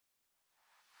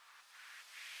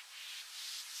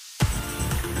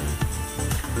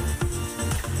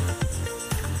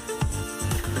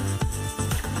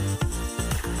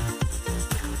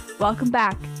Welcome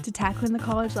back to Tackling the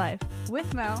College Life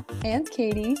with Mel and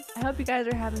Katie. I hope you guys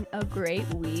are having a great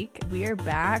week. We are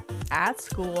back at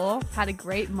school, had a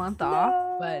great month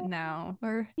off, but now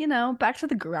we're, back to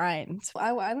the grind. I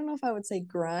don't know if I would say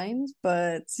grind,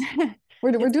 but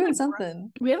we're doing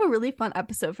something. We have a really fun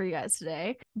episode for you guys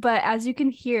today, but as you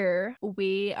can hear,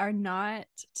 we are not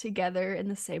together in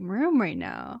the same room right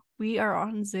now. We are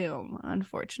on Zoom,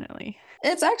 unfortunately.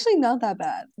 It's actually not that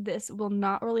bad. This will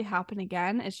not really happen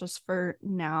again. It's just for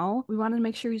now. We wanted to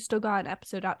make sure we still got an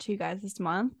episode out to you guys this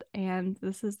month, and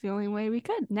this is the only way we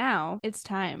could. Now it's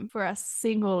time for us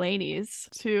single ladies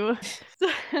to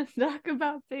talk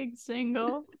about being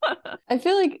single. I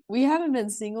feel like we haven't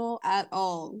been single at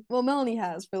all. Well, Melanie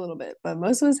has for a little bit, but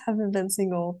most of us haven't been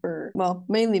single for,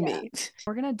 mainly me.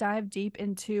 We're going to dive deep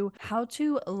into how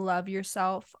to love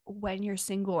yourself when you're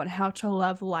single and how to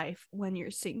love life when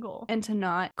you're single, and to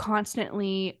not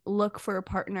constantly look for a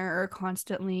partner or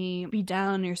constantly be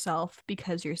down on yourself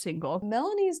because you're single.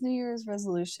 Melanie's New Year's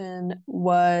resolution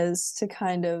was to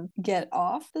kind of get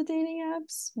off the dating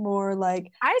apps, more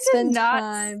like spend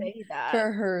time say that.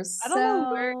 for herself.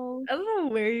 I don't know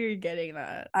where you're getting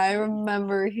that. I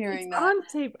remember hearing that on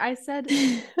tape. I said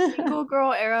single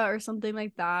girl era or something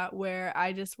like that, where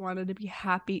I just wanted to be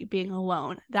happy being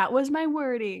alone. That was my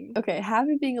wording. Okay,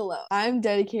 happy being alone. I'm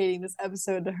dedicating this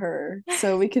episode to her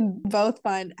so we can both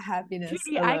find happiness.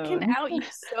 Judy, I can out you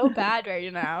so bad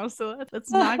right now, so let's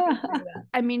not go through that.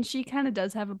 I mean, she kind of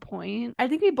does have a point. I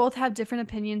think we both have different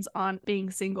opinions on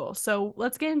being single, so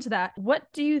let's get into that. What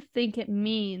do you think it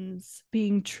means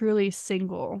being truly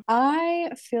single?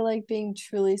 I feel like being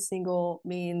truly single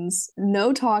means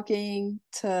no talking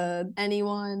to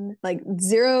anyone, like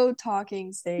zero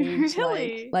talking stage,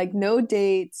 Really? like no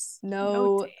dates,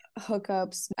 no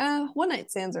hookups. One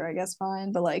night stands are, I guess,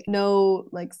 fine, but like no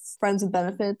like friends with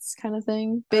benefits kind of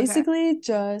thing. Basically,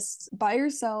 just by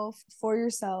yourself, for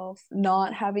yourself,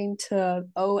 not having to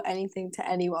owe anything to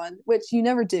anyone, which you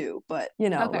never do, but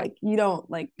like you don't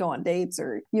like go on dates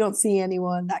or you don't see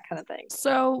anyone, that kind of thing.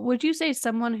 So would you say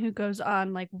someone who goes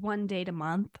on like one date a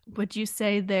month, would you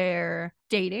say they're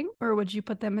dating, or would you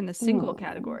put them in the single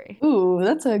category? Ooh,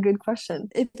 that's a good question.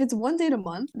 If it's one date a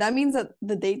month, that means that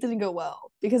the date didn't go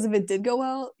well. Because if it did go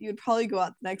well, you'd probably go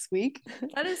out the next week.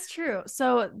 That is true.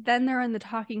 So then they're in the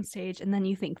talking stage, and then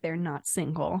you think they're not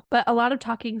single. But a lot of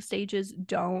talking stages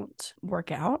don't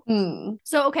work out.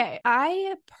 So, okay,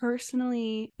 I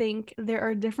personally think there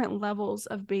are different levels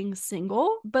of being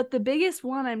single, but the biggest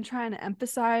one I'm trying to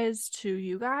emphasize to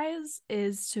you guys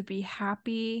is to be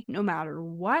happy no matter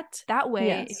what. That way,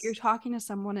 if you're talking to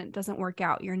someone and it doesn't work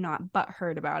out, you're not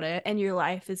butthurt about it, and your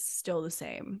life is still the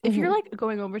same. If you're like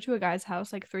going over to a guy's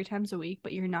house like 3 times a week,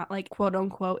 but you're not like quote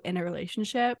unquote in a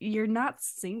relationship, you're not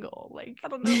single. Like, I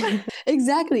don't know.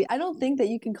 Exactly. I don't think that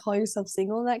you can call yourself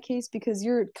single in that case, because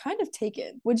you're kind of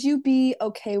taken. Would you be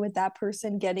okay with that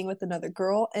person getting with another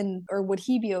girl, or would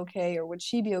he be okay, or would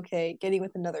she be okay getting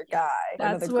with another guy?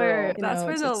 That's where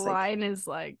the line is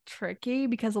like tricky,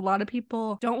 because a lot of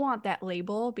people don't want that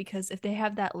label, because if they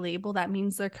have that label, that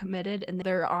means they're committed and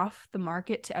they're off the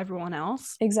market to everyone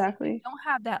else. Exactly. If they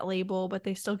don't have that label, but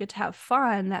they still get to have fun,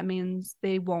 that means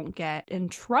they won't get in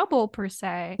trouble per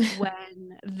se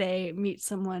when they meet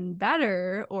someone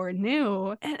better or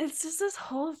new. And it's just this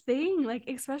whole thing, like,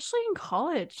 especially in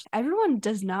college, everyone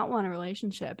does not want a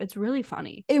relationship. It's really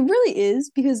funny. It really is,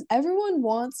 because everyone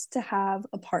wants to have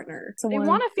a partner. They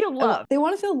want to feel loved. They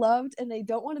want to feel loved, and they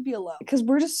don't want to be alone, because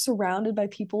we're just surrounded by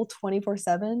people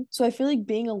 24/7. So I feel like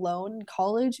being alone in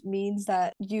college means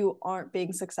that you aren't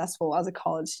being successful as a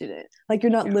college student. Like,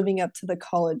 you're not living up to the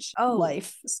college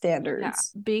life standards.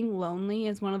 Yeah. Being lonely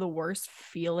is one of the worst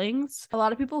feelings. A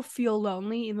lot of people feel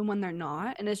lonely even when they're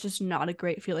not, and it's just not a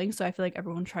great feeling. So I feel like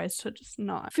everyone tries to just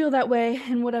not feel that way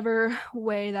in whatever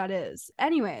way that is.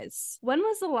 Anyways, when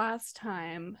was the last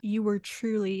time you were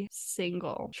truly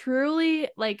single? Truly,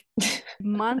 like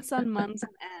months on months on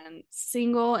end,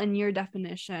 single in your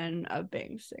definition of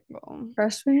being single.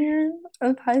 Freshman year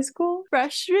of high school?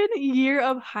 Freshman year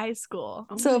of high school.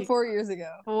 So 4 years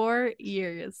ago. 4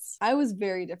 years. I was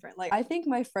very different. Like, I think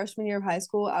my freshman year of high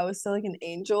school, I was still like an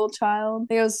angel child.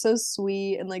 Like, I was so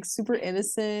sweet and like super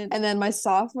innocent. And then my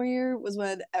sophomore year was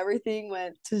when everything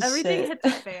went to shit. Everything hit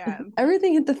the fan.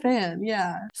 Everything hit the fan,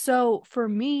 yeah. So for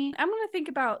me, I'm gonna think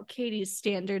about Katie's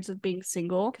standards of being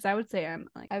single, because I would say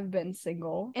I've been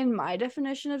single. In my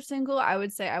definition of single, I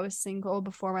would say I was single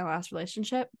before my last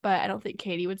relationship, but but I don't think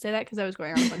Katie would say that because I was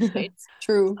going on a bunch of dates.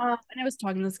 True. And I was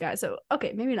talking to this guy. So,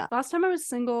 okay, maybe not. Last time I was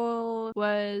single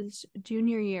was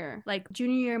junior year. Like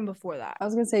junior year and before that. I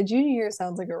was going to say junior year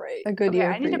sounds like a good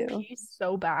year I for need you. to pee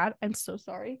so bad. I'm so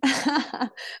sorry.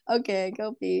 Okay,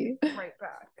 go pee. Right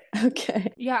back.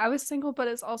 Okay. Yeah, I was single, but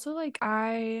it's also like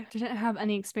I didn't have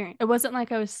any experience. It wasn't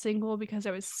like I was single because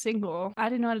I was single. I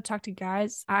didn't know how to talk to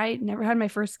guys. I never had my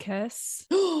first kiss.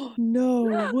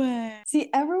 No way. See,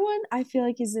 everyone I feel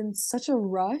like is in such a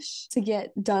rush to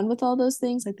get done with all those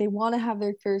things. Like they want to have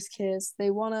their first kiss.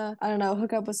 They want to, I don't know,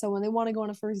 hook up with someone. They want to go on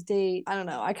a first date. I don't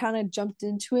know. I kind of jumped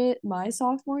into it my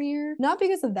sophomore year. Not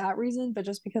because of that reason, but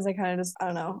just because I kind of just, I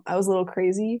don't know, I was a little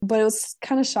crazy. But it was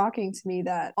kind of shocking to me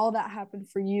that all that happened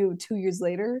for you 2 years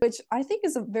later, which I think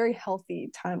is a very healthy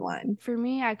timeline. For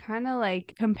me, I kind of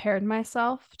like compared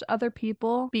myself to other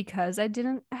people because I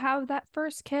didn't have that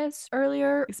first kiss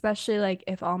earlier, especially like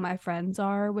if all my friends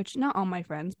are, which not all my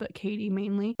friends, but Katie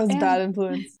mainly. That was bad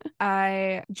influence.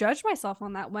 I judged myself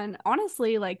on that when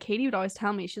honestly, like Katie would always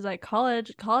tell me, she's like,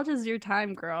 college is your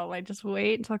time, girl. Like just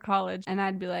wait until college. And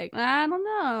I'd be like, I don't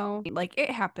know. Like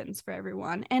it happens for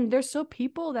everyone. And there's still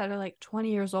people that are like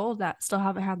 20 years old that still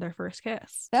haven't had their first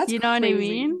kiss. That's you know crazy. what I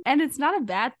mean? And it's not a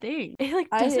bad thing. It like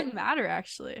doesn't matter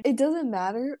actually. It doesn't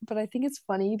matter, but I think it's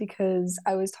funny because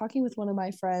I was talking with one of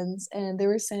my friends and they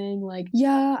were saying like,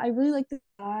 yeah, I really like this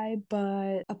guy,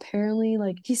 but apparently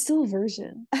like he's still a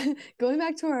virgin. Going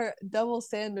back to our double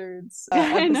standards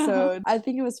episode, I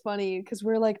think it was funny because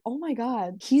we're like, oh my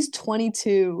God, he's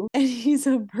 22 and he's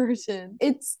a virgin.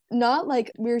 It's not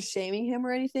like we're shaming him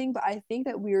or anything, but I think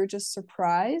that we were just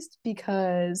surprised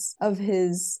because of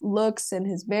his looks and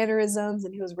his mannerisms,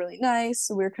 and he was really nice.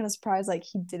 So we were kind of surprised like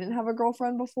he didn't have a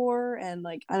girlfriend before, and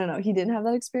like I don't know, he didn't have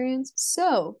that experience.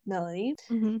 So Melanie,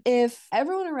 if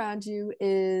everyone around you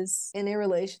is in a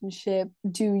relationship,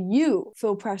 do you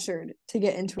feel pressured to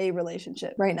get into a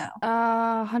relationship right now?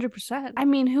 100%. I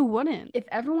mean, who wouldn't? If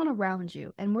everyone around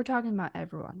you, and we're talking about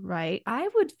everyone, right? I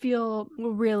would feel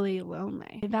really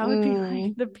lonely. That would be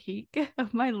like the peak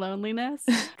of my loneliness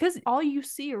because all you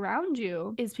see around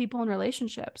you is people in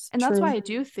relationships. And that's why I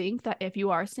do think that if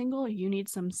you are single, you need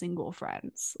some single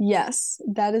friends. Yes,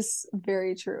 that is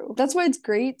very true. That's why it's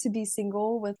great to be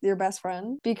single with your best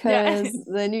friend because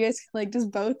then you guys can like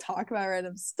just both talk about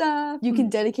random stuff. You can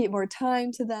dedicate more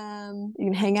time to them. You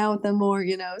can hang out with them more,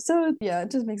 you know? So yeah,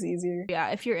 it just makes it easier. Yeah,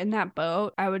 if you're in that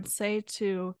boat, I would say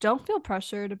to don't feel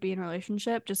pressure to be in a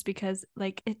relationship just because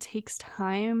like it takes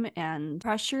time, and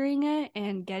pressuring it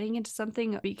and getting into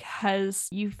something because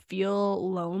you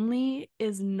feel lonely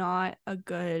is not a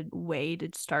good way to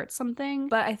start something.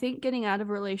 But I think getting out of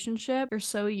a relationship, you're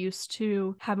so used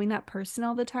to having that person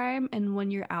all the time, and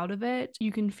when you're out of it,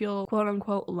 you can feel quote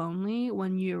unquote lonely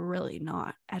when you're really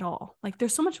not at all. Like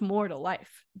there's so much more to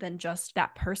life than just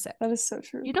that person. That is so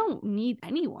true. You don't need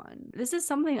anyone. This is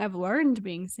something I've learned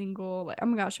being single. Like, oh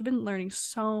my gosh, I've been learning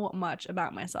so much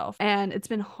about myself, and it's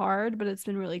been hard, but it's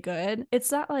been really good. It's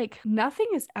that like nothing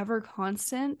is ever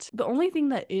constant. The only thing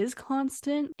that is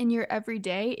constant in your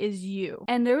everyday is you.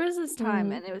 And there was this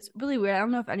time, and it was really weird. I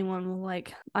don't know if anyone will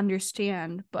like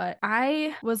understand, but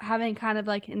I was having kind of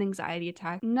like an anxiety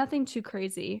attack. Nothing too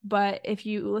crazy, but if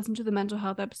you listen to the mental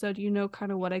health episode, you know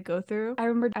kind of what I go through. I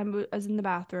remember I was in the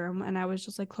bathroom and I was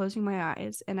just like closing my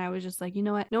eyes, and I was just like, you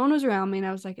know what? No one was around me, and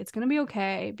I was like, it's gonna be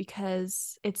okay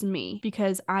because it's me,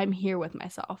 because I'm here with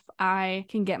myself. I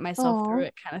can get myself through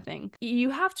it, kind of thing. You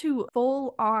have to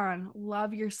full on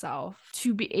love yourself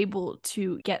to be able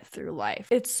to get through life.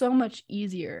 It's so much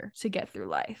easier to get through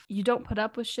life. You don't put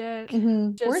up with shit.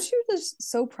 Weren't you just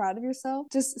so proud of yourself?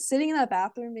 Just sitting in that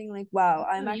bathroom being like, wow,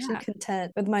 I'm actually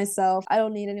content with myself. I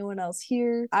don't need anyone else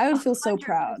here. I would feel so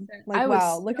proud. Like,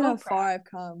 wow, look at how far I've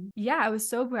come. Yeah, I was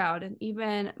so proud. And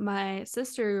even my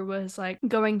sister was like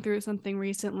going through something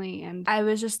recently, and I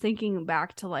was just thinking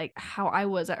back to like how I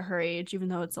was at her age, even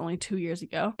though it's only 2 years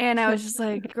ago. And I was just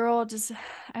like, girl, just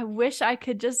I wish I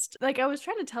could just like, I was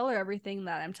trying to tell her everything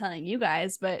that I'm telling you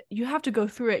guys, but you have to go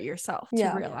through it yourself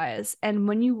to realize. And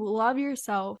when you love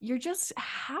yourself, you're just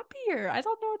happier. I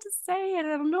don't know what to say, and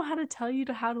I don't know how to tell you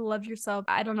how to love yourself.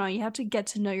 I don't know. You have to get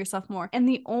to know yourself more. And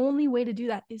the only way to do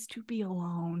that is to be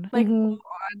alone. Like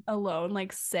alone,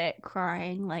 like sit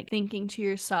crying, like thinking to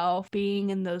yourself, being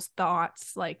in those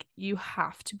thoughts. Like you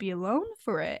have to be alone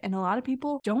for it. And a lot of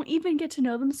people don't even get to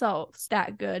know themselves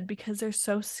that good because they're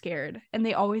so scared, and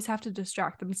they always have to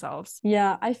distract themselves.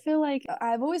 Yeah, I feel like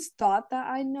I've always thought that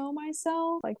I know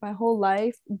myself like my whole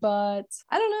life, but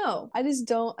I don't know. I just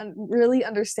don't really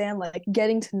understand like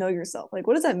getting to know yourself. Like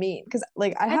what does that mean? Because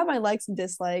like I have my likes and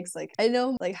dislikes. Like I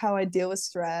know like how I deal with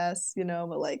stress success, you know,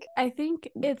 but like I think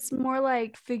it's more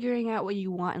like figuring out what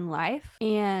you want in life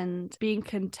and being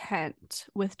content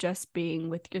with just being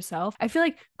with yourself. I feel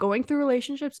like going through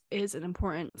relationships is an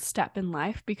important step in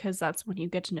life because that's when you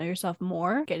get to know yourself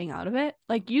more, getting out of it.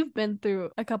 Like you've been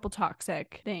through a couple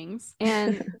toxic things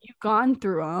and you've gone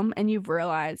through them and you've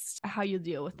realized how you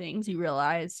deal with things. You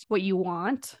realized what you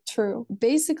want. True.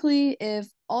 Basically, if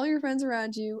all your friends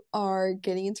around you are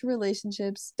getting into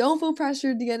relationships, don't feel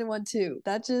pressured to get in one too.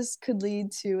 That just could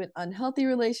lead to an unhealthy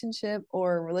relationship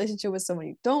or a relationship with someone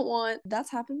you don't want. That's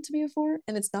happened to me before,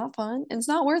 and it's not fun and it's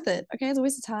not worth it. Okay, it's a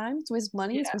waste of time, it's a waste of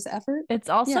money, it's a waste of effort. It's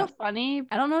also funny.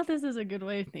 I don't know if this is a good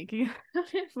way of thinking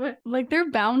about it, but like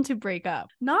they're bound to break up.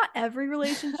 Not every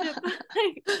relationship,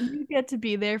 like you get to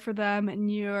be there for them and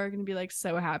you're gonna be like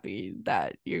so happy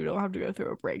that you don't have to go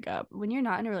through a breakup. When you're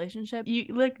not in a relationship, you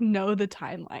like know the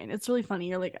timeline. It's really funny.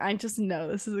 You're like, I just know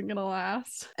this isn't gonna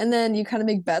last. And then you kind of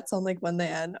make bets on like when they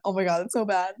end. Oh my God, it's so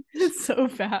bad. It's so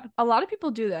bad. A lot of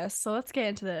people do this. So let's get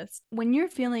into this. When you're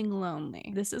feeling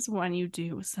lonely, this is when you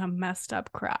do some messed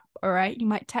up crap. All right. You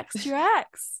might text your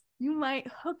ex. You might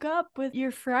hook up with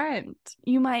your friend.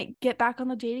 You might get back on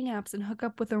the dating apps and hook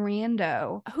up with a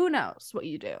rando. Who knows what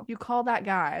you do? You call that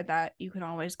guy that you can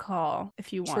always call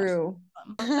if you want. True.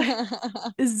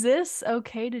 Is this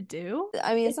okay to do?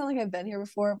 I mean, it's not like I've been here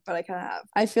before, but I kind of have.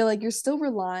 I feel like you're still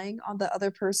relying on the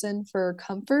other person for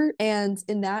comfort. And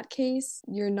in that case,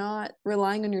 you're not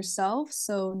relying on yourself.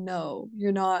 So, no,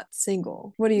 you're not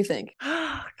single. What do you think?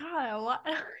 Oh, God, what?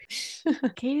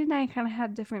 Katie and I kind of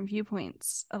had different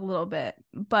viewpoints a little bit,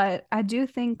 but I do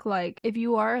think like if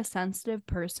you are a sensitive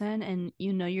person and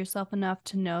you know yourself enough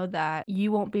to know that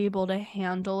you won't be able to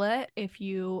handle it if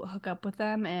you hook up with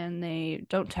them and they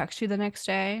don't text you the next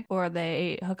day or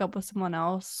they hook up with someone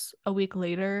else a week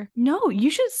later, no, you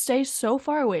should stay so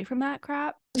far away from that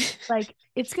crap. Like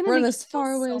it's gonna Run make as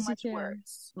far away so as you much can.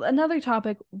 worse. Another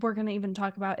topic we're gonna even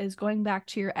talk about is going back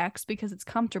to your ex because it's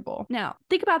comfortable. Now,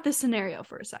 think about this scenario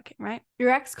for a second, right? Your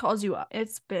ex calls you up.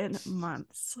 It's been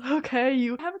months. Okay,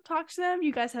 you haven't talked to them.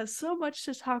 You guys have so much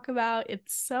to talk about.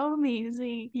 It's so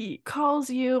amazing. He calls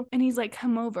you and he's like,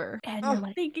 "Come over," and you're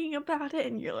like thinking about it,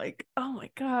 and you're like, "Oh my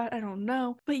God, I don't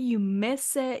know," but you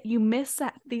miss it. You miss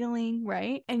that feeling,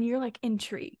 right? And you're like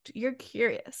intrigued. You're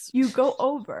curious. You go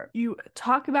over. You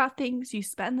talk about things, you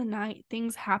spend the night,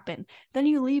 things happen, then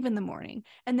you leave in the morning,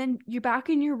 and then you're back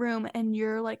in your room and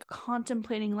you're like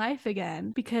contemplating life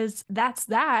again because that's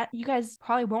that. You guys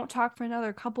probably won't talk for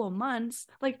another couple of months.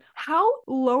 Like, how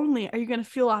lonely are you gonna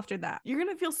feel after that? You're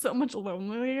gonna feel so much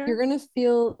lonelier. You're gonna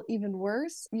feel even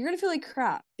worse. You're gonna feel like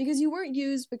crap because you weren't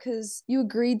used because you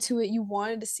agreed to it, you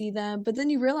wanted to see them, but then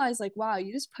you realize like, wow,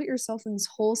 you just put yourself in this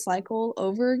whole cycle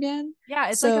over again. Yeah,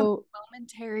 it's like a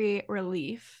momentary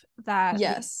relief that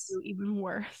makes you even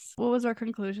worse. What was our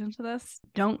conclusion to this?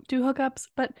 Don't do hookups.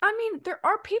 But I mean, there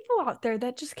are people out there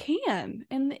that just can,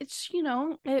 and it's, you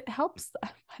know, it helps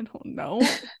them. I don't know.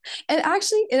 It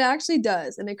actually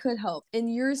does, and it could help. In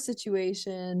your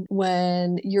situation,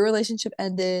 when your relationship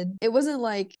ended, it wasn't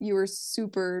like you were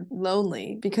super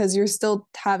lonely because you're still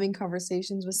having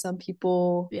conversations with some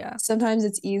people. Yeah. Sometimes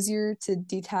it's easier to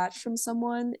detach from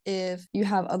someone if you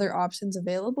have other options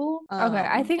available. Okay,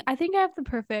 I think I have the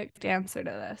perfect answer to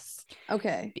this.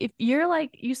 Okay. If you're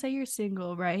like, you say you're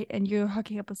single, right? And you're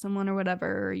hooking up with someone or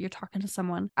whatever, or you're talking to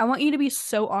someone, I want you to be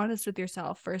so honest with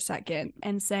yourself for a second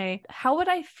and say, how would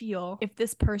I feel if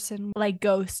this person like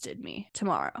ghosted me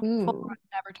tomorrow?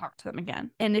 Never talk to them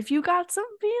again. And if you got some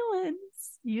feelings,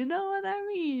 you know what I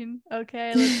mean.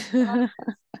 Okay.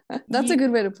 That's a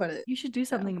good way to put it. You should do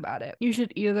something about it. You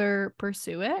should either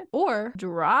pursue it or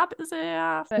drop his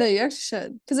ass. No, you actually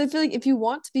should. Because I feel like if you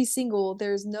want to be single,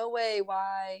 there's no way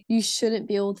why you shouldn't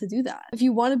be able to do that. If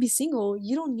you want to be single,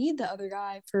 you don't need the other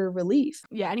guy for relief.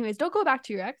 Yeah, anyways, don't go back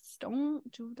to your ex. Don't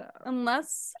do that.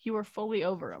 Unless you were fully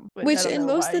over him. Which in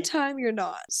most of the time you're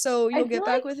not. So you'll get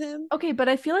back with him. Okay, but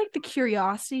I feel like the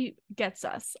curiosity gets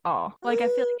us all. Like, I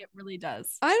feel like it really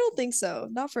does. I don't think so.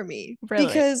 Not for me. Really?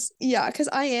 Because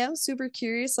I am super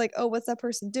curious. Like, oh, what's that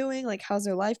person doing? Like, how's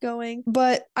their life going?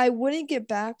 But I wouldn't get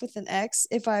back with an ex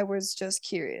if I was just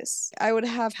curious. I would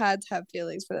have had to have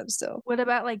feelings for them still. What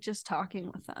about like just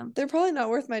talking with them? They're probably not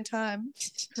worth my time.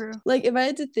 True. Like, if I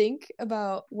had to think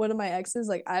about one of my exes,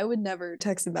 like, I would never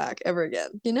text him back ever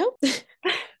again, you know?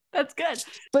 That's good.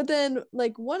 But then,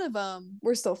 like, one of them,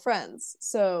 we're still friends.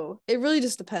 So it really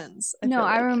just depends.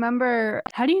 I remember.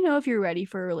 How do you know if you're ready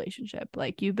for a relationship?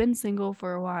 Like, you've been single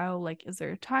for a while. Like, is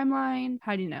there a timeline?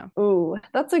 How do you know? Oh,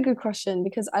 that's a good question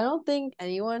because I don't think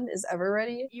anyone is ever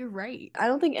ready. You're right. I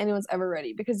don't think anyone's ever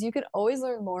ready because you can always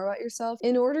learn more about yourself.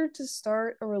 In order to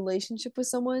start a relationship with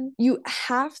someone, you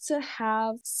have to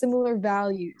have similar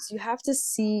values. You have to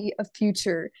see a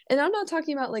future. And I'm not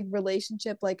talking about like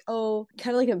relationship, like, oh,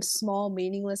 kind of like a small,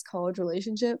 meaningless college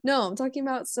relationship. No, I'm talking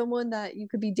about someone that you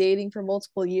could be dating for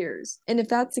multiple years. And if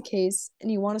that's the case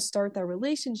and you want to start that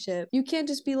relationship, you can't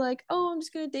just be like, oh, I'm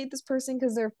just going to date this person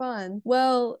because they're fun.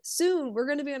 Well, soon we're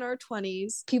going to be in our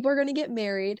 20s. People are going to get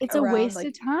married. It's a waste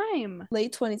of time.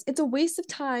 Late 20s. It's a waste of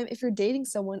time if you're dating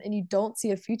someone and you don't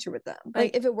see a future with them.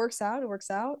 Like if it works out, it works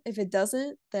out. If it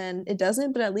doesn't, then it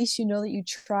doesn't. But at least you know that you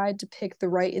tried to pick the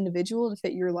right individual to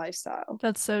fit your lifestyle.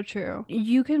 That's so true.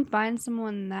 You can find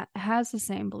someone that has the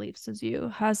same beliefs as you,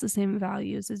 has the same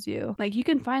values as you. Like you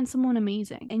can find someone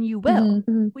amazing and you will.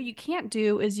 What you can't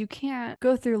do is you can't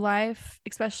go through life,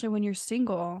 especially when you're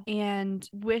single, and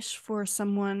wish for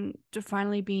someone to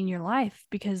finally be in your life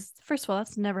because first of all,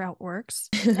 that's never how it works.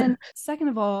 And second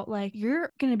of all, like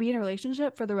you're going to be in a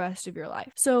relationship for the rest of your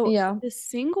life. So the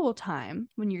single time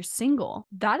when you're single,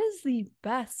 that is the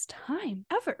best time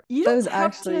ever. You don't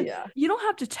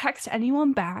have to text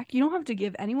anyone back. You don't have to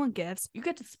give anyone gifts. You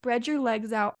get to spread your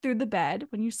legs out through the bed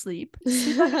when you sleep.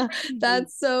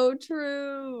 That's so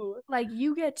true. Like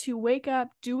you get to wake up,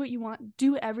 do what you want,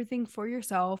 do everything for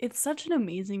yourself. It's such an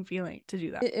amazing feeling to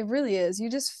do that. It really is. You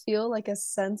just feel like a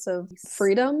sense of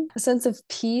freedom, a sense of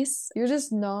peace. You're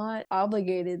just not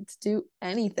obligated to do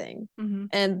anything.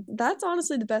 And that's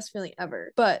honestly the best feeling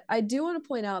ever. But I do want to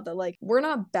point out that like we're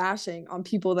not bashing on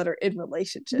people that are in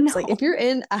relationships. No. Like if you're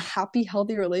in a happy,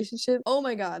 healthy relationship, oh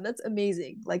my God, that's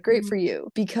amazing. Like great for you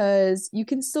because you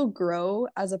can still grow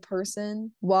as a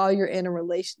person while you're in a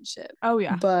relationship. Oh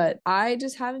yeah. But I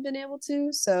just haven't been able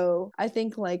to. So I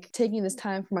think like taking this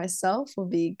time for myself will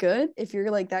be good. If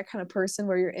you're like that kind of person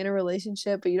where you're in a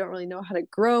relationship, but you don't really know how to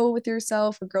grow with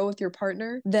yourself or grow with your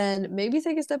partner, then maybe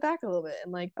take a step back a little bit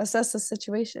and like assess the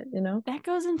situation, you know? That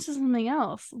goes into something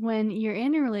else. When you're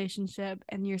in a relationship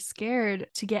and you're scared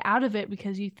to get out of it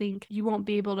because you think you won't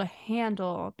be able to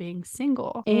handle being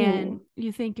single and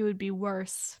you think it would be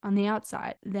worse on the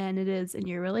outside than it is in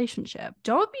your relationship.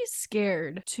 Don't be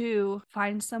scared to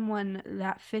find someone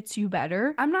that fits you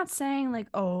better. I'm not saying like,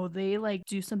 oh, they like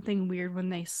do something weird when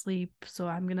they sleep, so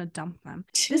I'm gonna dump them.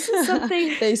 This is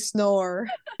something they snore.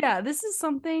 Yeah, this is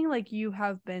something like you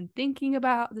have been thinking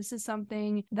about. This is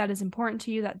something that is important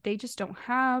to you that they just don't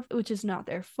have, which is not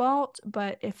their fault.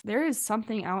 But if there is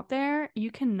something out there,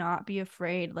 you cannot be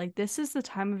afraid. Like, this is the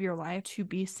time of your life to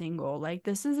be single. Like,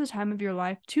 this is the time of your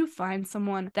life to find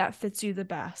someone that fits you the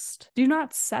best. Do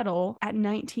not settle at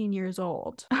 19 years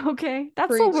old. Okay?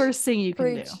 That's the worst thing you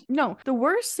can do. No, the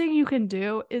worst thing you can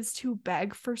do is to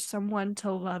beg for someone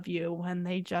to love you when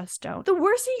they just don't. The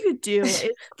worst thing you could do is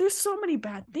there's so many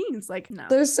bad things. Like, no.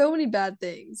 There's so many bad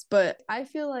things, but I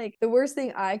feel like the worst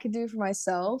thing I could do for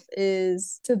myself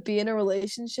is to be in a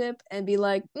relationship and be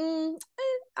like,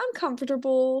 I'm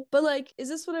comfortable, but like, is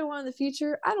this what I want in the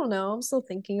future? I don't know. I'm still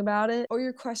thinking about it. Or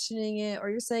you're questioning it, or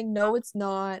you're saying, no, it's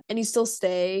not, and you still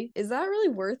stay. Is that really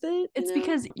worth it? It's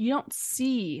because you don't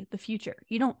see the future.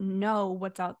 You don't know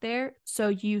what's out there. So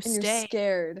you stay you're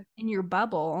scared in your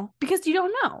bubble because you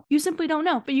don't know. You simply don't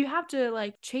know. But you have to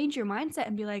like change your mindset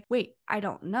and be like, wait, I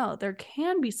don't know. There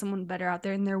can be someone better out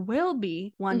there and there will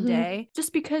be one day.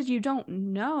 Just because you don't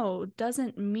know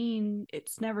doesn't mean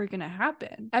it's never going to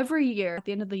happen. Every year, at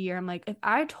the end of the year, I'm like, if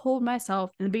I told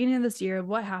myself in the beginning of this year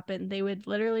what happened, they would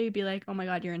literally be like, oh my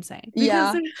God, you're insane.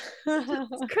 Because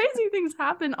crazy things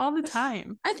happen all the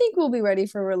time. I think we'll be ready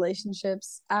for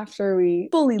relationships after we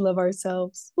fully love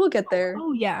ourselves. We'll get there.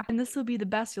 Oh yeah. And this will be the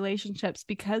best relationships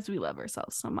because we love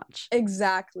ourselves so much.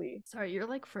 Exactly. Sorry, you're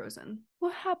like frozen.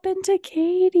 What happened to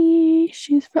Katie?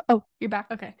 Oh, you're back.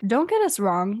 Okay. Don't get us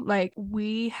wrong. Like,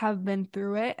 we have been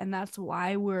through it, and that's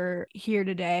why we're here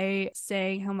today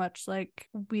saying how much like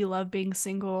we love being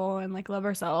single and like love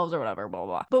ourselves or whatever, blah,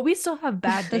 blah. But we still have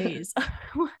bad days.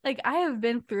 Like, I have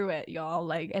been through it, y'all.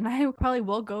 Like, and I probably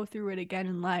will go through it again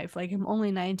in life. Like, I'm only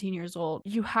 19 years old.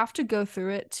 You have to go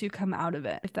through it to come out of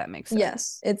it, if that makes sense.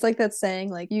 Yes. It's like that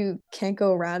saying, like, you can't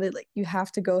go around it. Like, you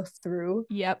have to go through.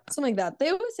 Yep. Something like that. They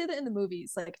always say that in the movies.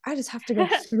 movies. Like, I just have to go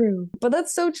through. But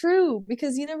that's so true,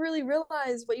 because you never really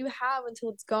realize what you have until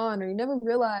it's gone, or you never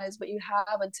realize what you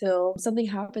have until something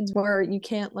happens where you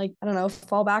can't, like, I don't know,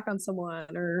 fall back on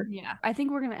someone. Or yeah, I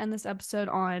think we're going to end this episode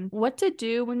on what to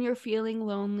do when you're feeling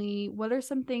lonely. What are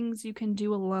some things you can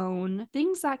do alone,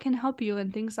 things that can help you,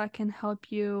 and things that can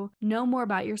help you know more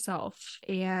about yourself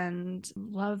and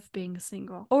love being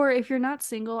single. Or if you're not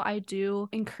single, I do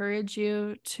encourage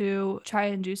you to try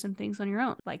and do some things on your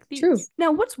own, like these. True.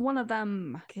 Now, what's one of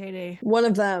them, Katie? One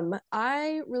of them,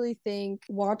 I really think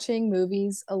watching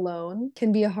movies alone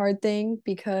can be a hard thing,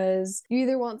 because you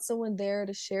either want someone there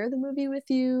to share the movie with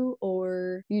you,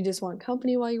 or you just want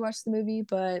company while you watch the movie,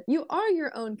 but you are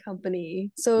your own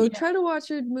company. So try to watch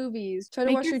your movies, try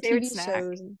to watch your TV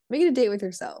shows, make it a date with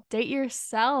yourself. Date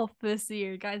yourself this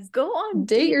year, guys. Go on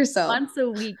date yourself once a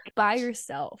week by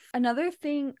yourself. Another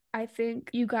thing I think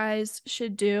you guys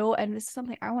should do, and this is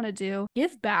something I want to do,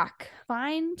 give back.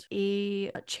 Find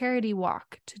a charity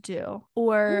walk to do.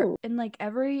 Or in like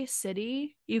every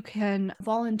city, you can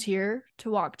volunteer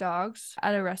to walk dogs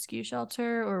at a rescue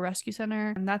shelter or rescue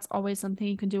center. And that's always something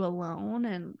you can do alone.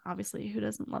 And obviously, who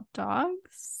doesn't love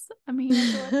dogs? I mean,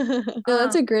 no,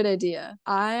 that's a great idea.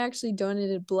 I actually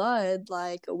donated blood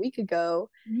like a week ago,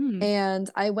 and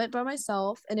I went by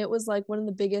myself, and it was like one of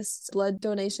the biggest blood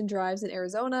donation drives in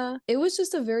Arizona. It was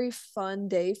just a very fun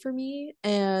day for me,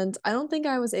 and I don't think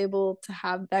I was able to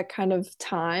have that kind of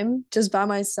time just by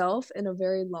myself in a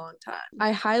very long time.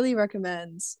 I highly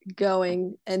recommend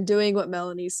going and doing what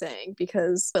Melanie's saying,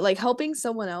 because like helping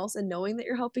someone else and knowing that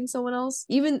you're helping someone else,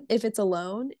 even if it's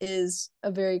alone, is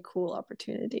a very cool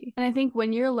opportunity. And I think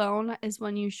when you're alone is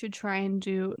when you should try and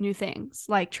do new things,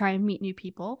 like try and meet new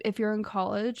people. If you're in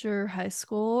college or high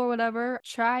school or whatever,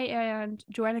 try and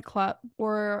join a club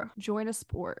or join a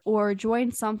sport or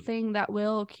join something that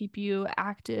will keep you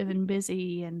active and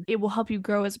busy, and it will help you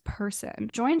grow as a person.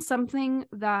 Join something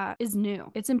that is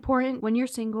new. It's important when you're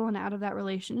single and out of that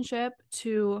relationship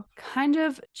to kind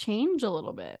of change a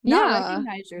little bit. Not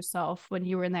recognize yourself when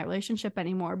you were in that relationship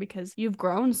anymore, because you've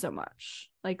grown so much.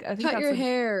 Like, I think cut your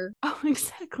hair. Oh,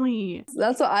 exactly.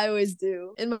 That's what I always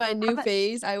do. In my new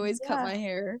phase, I always cut my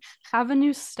hair. Have a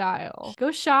new style.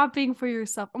 Go shopping for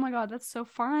yourself. Oh my God, that's so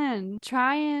fun.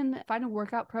 Try and find a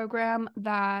workout program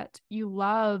that you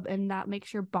love and that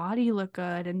makes your body look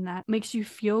good and that makes you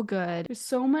feel good. There's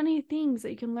so many things that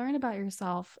you can learn about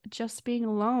yourself just being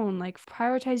alone. Like,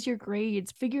 prioritize your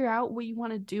grades, figure out what you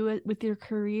want to do with your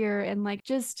career, and like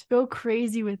just go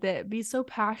crazy with it. Be so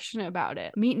passionate about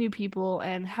it. Meet new people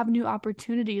and have new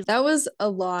opportunities. That was a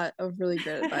lot of really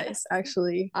great advice,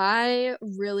 actually. I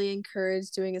really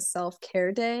encourage doing a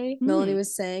self-care day. Melanie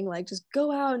was saying, like, just go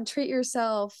out and treat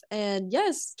yourself. And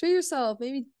yes, treat yourself.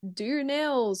 Maybe do your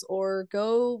nails or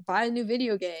go buy a new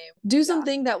video game. Do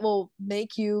something that will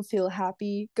make you feel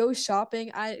happy. Go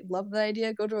shopping. I love that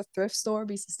idea. Go to a thrift store,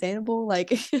 be sustainable.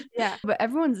 Like, yeah, but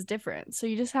everyone's different. So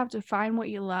you just have to find what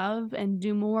you love and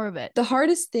do more of it. The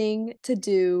hardest thing to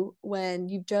do when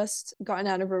you've just gotten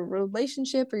out of a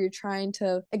relationship or you're trying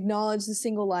to acknowledge the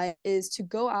single life is to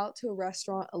go out to a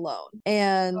restaurant alone.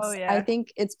 And I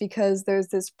think it's because there's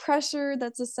this pressure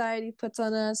that society puts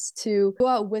on us to go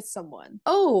out with someone.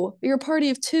 Oh, you're a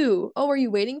party of two. Oh, are you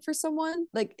waiting for someone?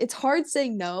 Like, it's hard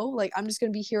saying no. Like, I'm just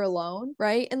gonna be here alone,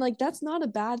 right? And like, that's not a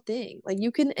bad thing. Like,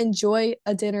 you can enjoy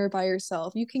a dinner by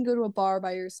yourself. You can go to a bar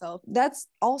by yourself. That's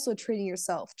also treating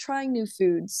yourself, trying new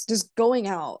foods, just going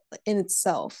out in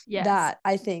itself. That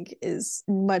I think is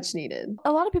much needed.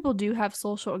 A lot of people do have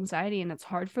social anxiety and it's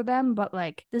hard for them, but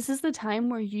like, this is the time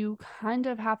where you kind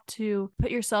of have to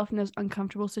put yourself in those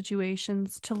uncomfortable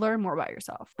situations to learn more about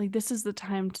yourself. Like, this is the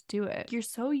time to do it. You're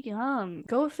so young.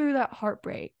 Go through that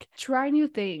heartbreak. Try new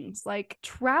things, like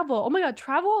travel. Oh my God,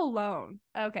 travel alone.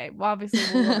 Okay, well, obviously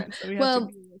we're women, so we have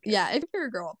to yeah, if you're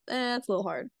a girl, it's a little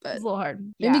hard, but it's a little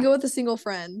hard. Maybe go with a single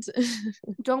friend.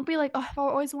 Don't be like, oh, I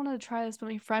always wanted to try this, but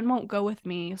my friend won't go with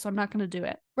me, so I'm not gonna do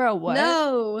it. Bro, what?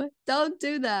 No, don't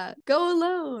do that. Go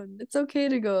alone. It's okay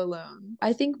to go alone.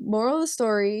 I think moral of the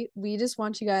story, we just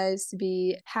want you guys to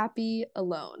be happy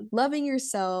alone, loving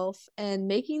yourself, and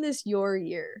making this your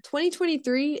year.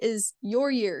 2023 is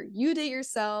your year. You date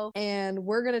yourself, and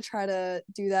we're gonna try to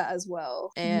do that as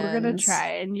well. And we're gonna try,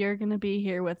 and you're gonna be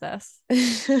here with us.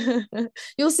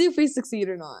 You'll see if we succeed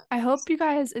or not. I hope you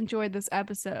guys enjoyed this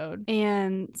episode,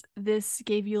 and this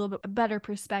gave you a little bit better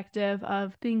perspective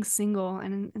of being single,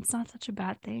 and it's not such a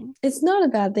bad thing. It's not a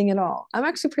bad thing at all. I'm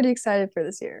actually pretty excited for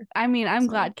this year. I mean, I'm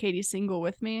glad Katie's single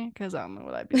with me, because I don't know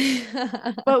what I'd be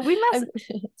doing. But we mess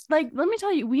like, let me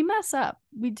tell you, we mess up.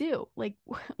 we do. Like,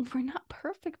 we're not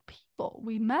perfect people.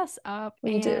 We mess up.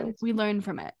 We do. We learn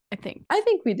from it, I think. I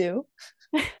think we do.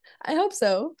 I hope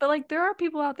so. But like, there are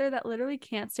people out there that literally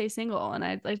can't stay single, and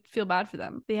I like feel bad for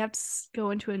them. They have to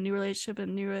go into a new relationship.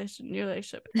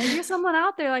 If you're someone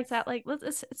out there like that, like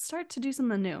let's start to do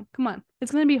something new. Come on,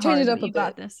 it's gonna be hard. Change it up a you bit.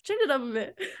 Got this. Change it up a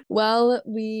bit. Well,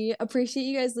 we appreciate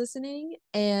you guys listening,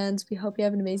 and we hope you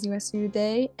have an amazing rest of your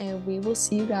day. And we will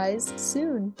see you guys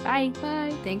soon. Bye.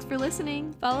 Bye. Thanks for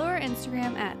listening. Follow our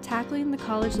Instagram at Tackling the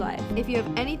College Life. If you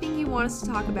have anything you want us to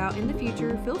talk about in the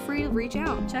future, feel free to reach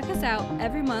out. Check us out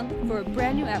every month for a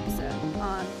brand new episode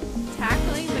on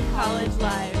Tackling the College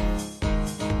Life.